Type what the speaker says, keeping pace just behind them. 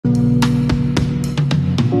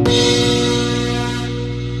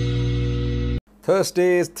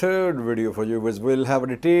Thursday's third video for you will have a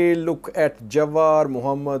detailed look at Jawar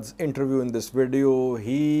Mohammed's interview in this video.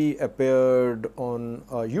 He appeared on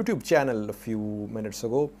a YouTube channel a few minutes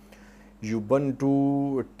ago.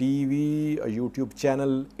 Ubuntu TV, a YouTube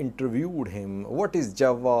channel, interviewed him. What is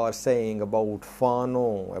Jawar saying about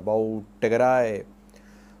Fano, about Tigray,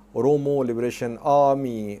 Oromo Liberation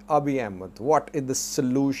Army, Abiy Ahmed? What is the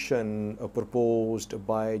solution proposed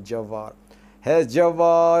by Jawar? Has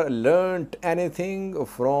Jawar learnt anything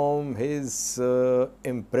from his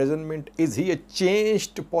imprisonment? Is he a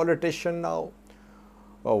changed politician now?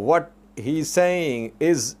 What he's saying,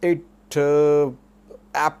 is it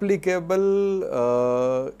applicable?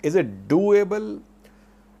 Is it doable?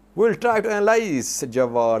 We'll try to analyze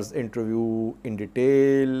Jawar's interview in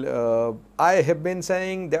detail. I have been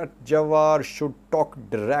saying that Jawar should talk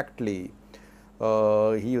directly.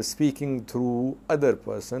 He was speaking through other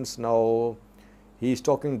persons. Now he is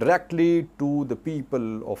talking directly to the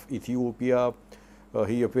people of Ethiopia.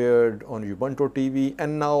 He appeared on Ubuntu TV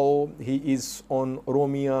and now he is on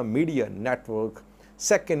Oromia Media Network.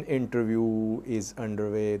 Second interview is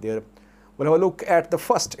underway there. We'll have a look at the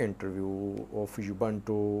first interview of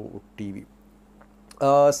Ubuntu TV.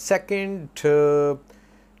 Second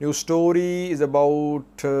news story is about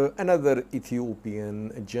another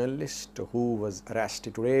Ethiopian journalist who was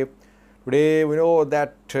arrested today. Today we know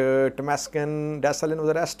that Temesgen Desalegn was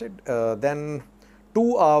arrested. Then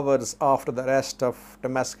 2 hours after the arrest of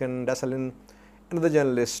Temesgen Desalegn, another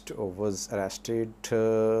journalist was arrested.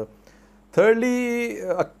 Thirdly,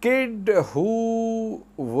 a kid who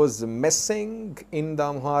was missing in the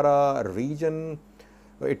Amhara region.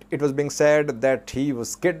 It was being said that he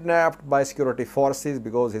was kidnapped by security forces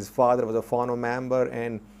because his father was a Fano member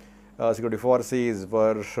and security forces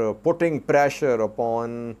were putting pressure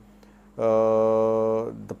upon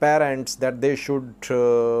the parents that they should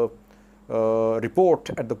report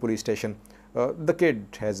at the police station. The kid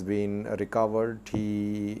has been recovered.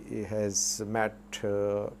 He has met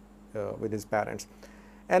with his parents.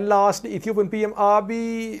 And last, Ethiopian PM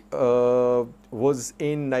Abiy was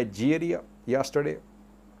in Nigeria yesterday,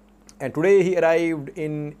 and today he arrived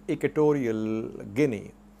in Equatorial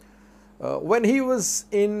Guinea. When he was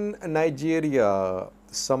in Nigeria,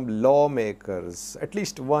 some lawmakers, at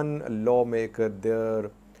least one lawmaker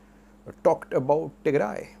there, talked about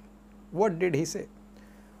Tigray. What did he say?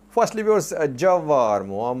 Firstly, was Jawar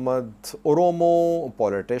Mohammed, Oromo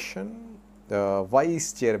politician, the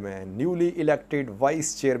vice chairman, newly elected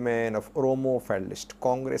vice chairman of Oromo Federalist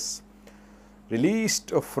Congress,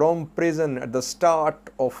 released from prison at the start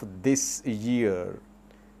of this year,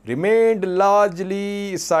 remained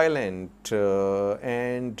largely silent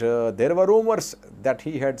and there were rumors that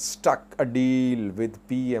he had struck a deal with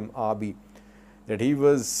PM Abiy, that he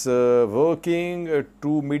was working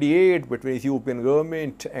to mediate between Ethiopian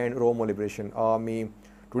government and Oromo Liberation Army.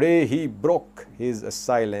 Today he broke his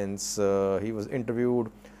silence. He was interviewed.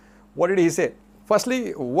 What did he say?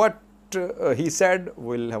 Firstly, what he said,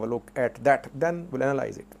 we'll have a look at that, then we'll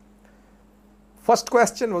analyze it. First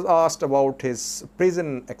question was asked about his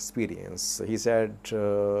prison experience. He said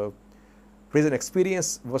prison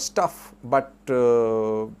experience was tough, but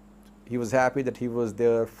he was happy that he was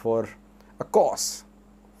there for a cause,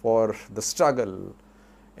 for the struggle,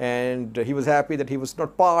 and he was happy that he was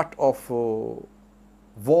not part of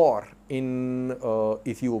war in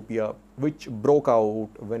Ethiopia, which broke out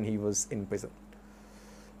when he was in prison.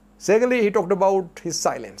 Secondly, he talked about his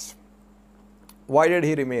silence. Why did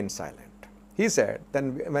he remain silent? He said that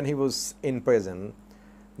when he was in prison,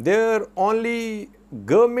 there only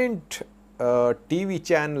government TV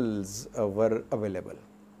channels were available.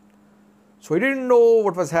 So he didn't know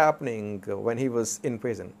what was happening when he was in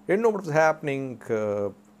prison. He didn't know what was happening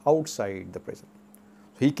outside the prison.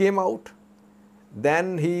 So he came out,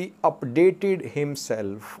 then he updated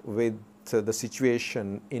himself with the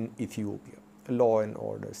situation in Ethiopia, law and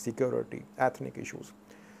order, security, ethnic issues.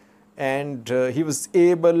 And he was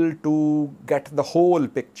able to get the whole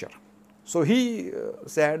picture. So he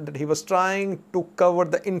said that he was trying to cover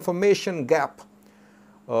the information gap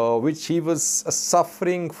which he was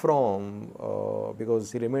suffering from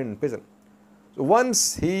because he remained in prison. So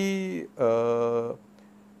once he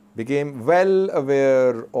became well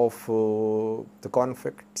aware of the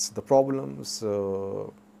conflicts, the problems,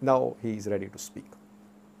 now he is ready to speak.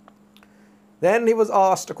 Then he was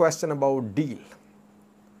asked a question about deal.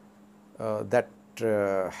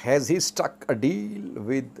 Has he struck a deal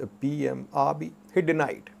with PM Abiy? He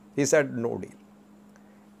denied. He said no deal.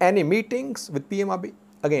 Any meetings with PM Abiy?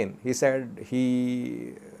 Again, he said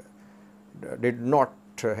he did not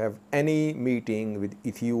have any meeting with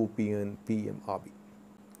Ethiopian PM Abiy.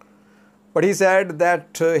 But he said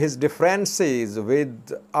that his differences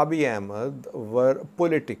with Abiy Ahmed were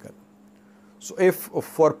political. So if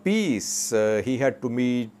for peace he had to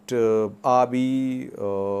meet Abiy,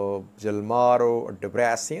 Jalmaro, or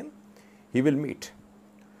Debrecen, he will meet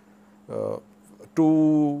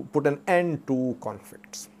to put an end to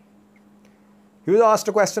conflicts. He was asked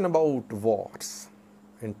a question about wars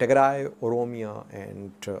in Tigray, Oromia,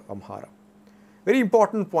 and Amhara. Very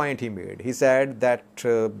important point he made. He said that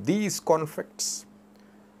these conflicts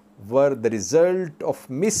were the result of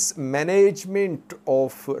mismanagement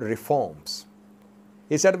of reforms.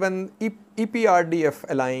 He said when EPRDF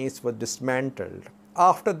alliance was dismantled,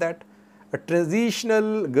 after that a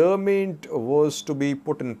transitional government was to be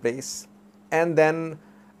put in place, and then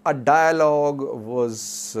a dialogue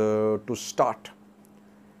was to start.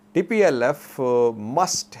 TPLF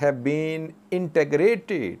must have been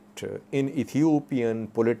integrated in Ethiopian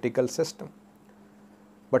political system.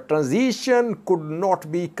 But transition could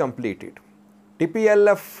not be completed.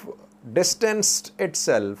 TPLF distanced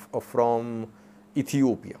itself from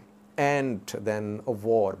Ethiopia, and then a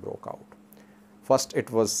war broke out. First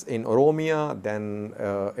it was in Oromia, then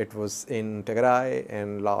it was in Tigray,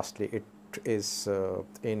 and lastly it is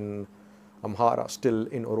in Amhara, still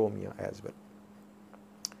in Oromia as well.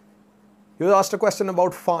 He was asked a question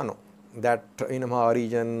about Fano, that in Amhara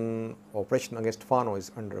region operation against Fano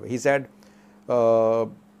is underway. He said,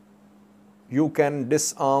 you can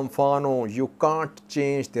disarm Fano, you can't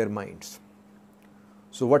change their minds.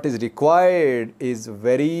 So what is required is a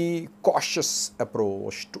very cautious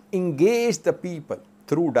approach to engage the people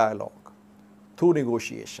through dialogue, through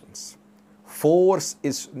negotiations. Force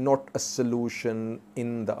is not a solution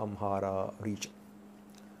in the Amhara region.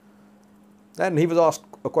 Then he was asked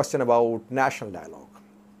a question about national dialogue,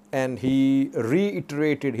 and he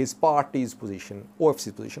reiterated his party's position,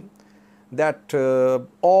 OFC's position, that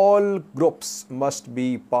all groups must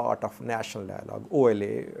be part of national dialogue,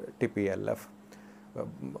 OLA, TPLF,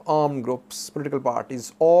 armed groups, political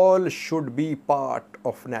parties, all should be part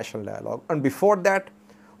of national dialogue. And before that,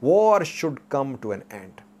 war should come to an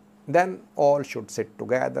end. Then all should sit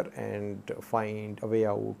together and find a way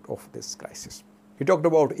out of this crisis. He talked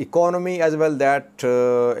about economy as well, that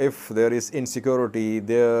if there is insecurity,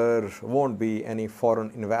 there won't be any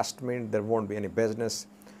foreign investment, there won't be any business.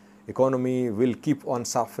 Economy will keep on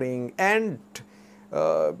suffering. And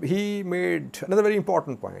he made another very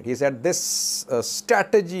important point. He said this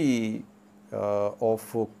strategy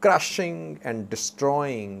of crushing and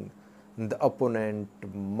destroying the opponent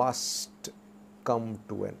must come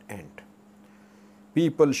to an end.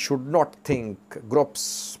 People should not think,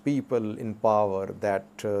 groups, people in power, that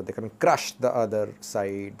they can crush the other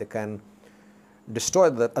side, they can destroy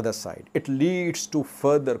the other side. It leads to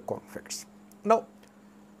further conflicts. Now,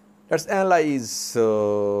 let's analyze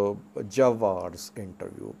Jawar's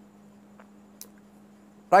interview.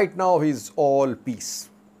 Right now, he's all peace.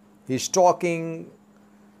 He's talking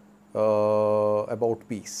about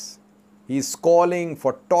peace. He's calling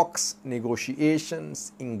for talks,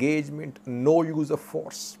 negotiations, engagement, no use of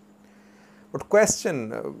force. But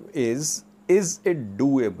question is it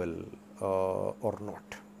doable or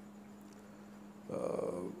not?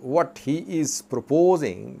 What he is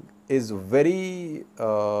proposing is very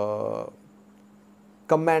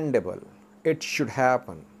commendable. It should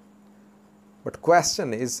happen. But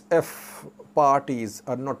question is, if parties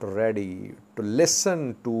are not ready to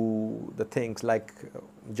listen to the things like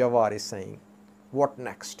Jawar is saying, what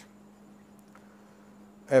next?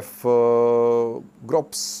 If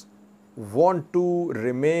groups want to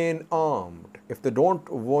remain armed, if they don't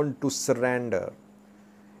want to surrender,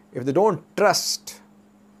 if they don't trust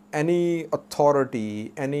any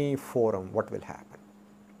authority, any forum, what will happen?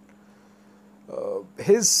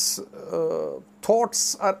 His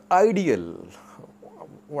thoughts are ideal,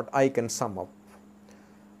 what I can sum up,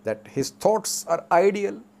 that his thoughts are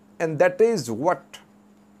ideal, and that is what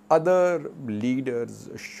other leaders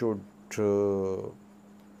should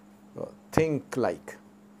think like.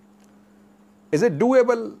 Is it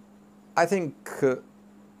doable? I think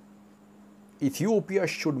Ethiopia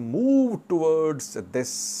should move towards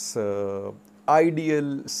this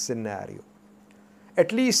ideal scenario.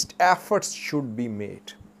 At least efforts should be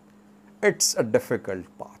made. It's a difficult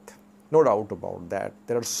path, no doubt about that.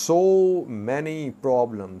 There are so many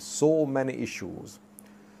problems, so many issues,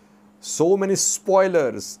 so many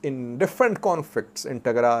spoilers in different conflicts in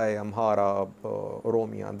Tigray, Amhara,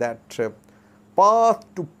 Oromia, that path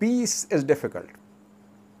to peace is difficult.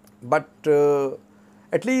 But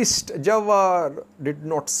at least Jawar did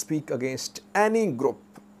not speak against any group,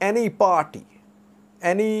 any party,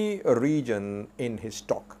 any region in his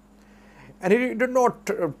talk. And he did not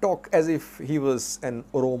talk as if he was an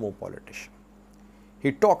Oromo politician.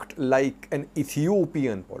 He talked like an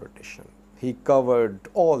Ethiopian politician. He covered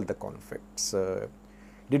all the conflicts.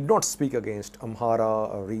 Did not speak against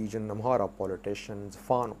Amhara region, Amhara politicians,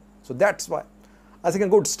 Fano. So that's why I think a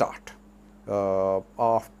good start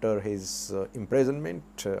after his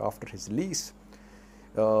imprisonment, after his release.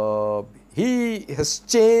 He has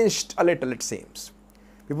changed a little, it seems.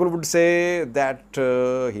 People would say that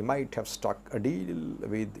he might have struck a deal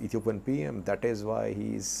with Ethiopian PM. That is why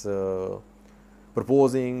he is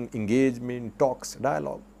proposing engagement, talks,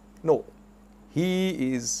 dialogue. No,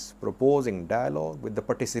 he is proposing dialogue with the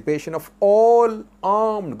participation of all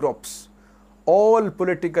armed groups, all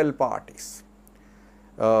political parties.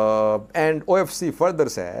 And OFC further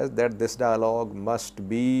says that this dialogue must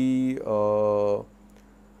be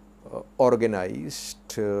organized,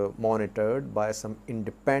 monitored by some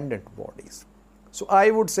independent bodies. So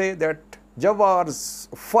I would say that Jawar's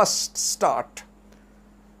first start,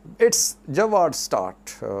 it's Jawar's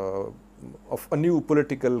start of a new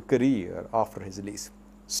political career after his release.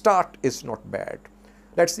 Start is not bad.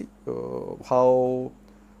 Let's see how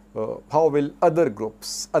will other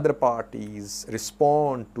groups, other parties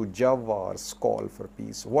respond to Jawar's call for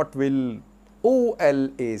peace. What will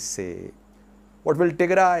OLA say? What will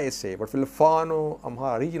Tigray say? What will Fano,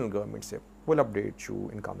 Amhara regional government say? We'll update you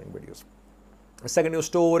in coming videos. The second news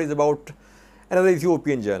story is about another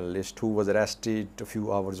Ethiopian journalist who was arrested a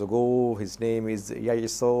few hours ago. His name is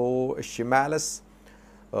Ethio Shimalis.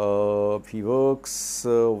 He works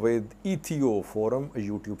with Ethio Forum, a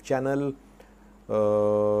YouTube channel.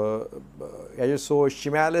 Ethio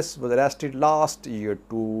Shimalis was arrested last year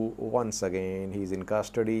too. Once again, he is in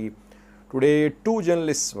custody. Today, two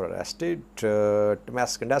journalists were arrested.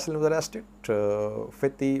 Tomas Kandaslin was arrested,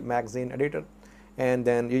 Fithi magazine editor, and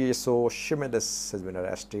then Ethio Shimalis has been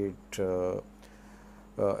arrested.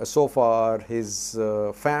 So far, his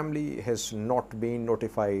family has not been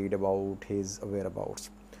notified about his whereabouts.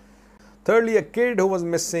 Thirdly, a kid who was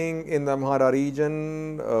missing in the Amhara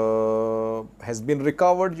region has been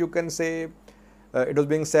recovered, you can say. It was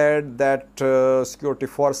being said that security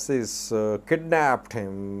forces kidnapped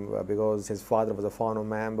him because his father was a Fano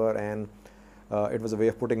member, and it was a way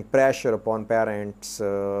of putting pressure upon parents.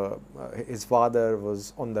 His father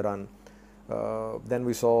was on the run. Then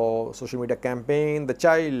we saw social media campaign. The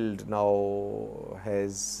child now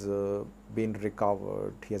has been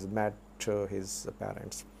recovered. He has met his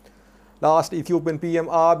parents. Last, Ethiopian PM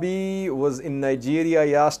Abiy was in Nigeria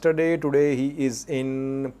yesterday. Today he is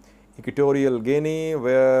in Equatorial Guinea,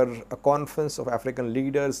 where a conference of African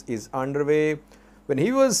leaders is underway. When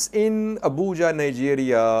he was in Abuja,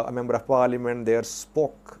 Nigeria, a member of parliament there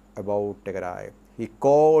spoke about Tigray. He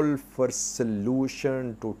called for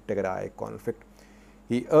solution to Tigray conflict.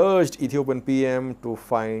 He urged Ethiopian PM to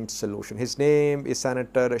find solution. His name is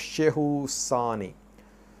Senator Shehu Sani.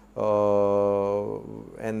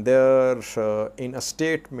 And there, in a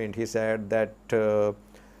statement, he said that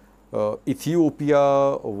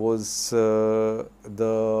Ethiopia was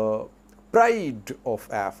the pride of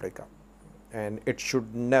Africa, and it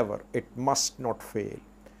should never, it must not fail.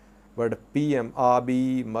 But PM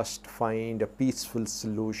Abiy must find a peaceful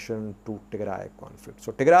solution to Tigray conflict.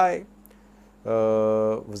 So Tigray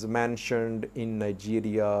was mentioned in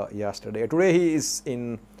Nigeria yesterday. Today he is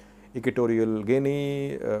in Equatorial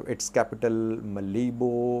Guinea, its capital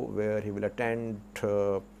Malabo, where he will attend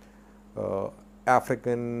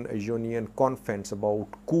African Union conference about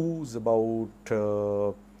coups, about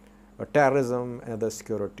terrorism and other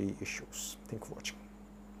security issues. Thank you for watching.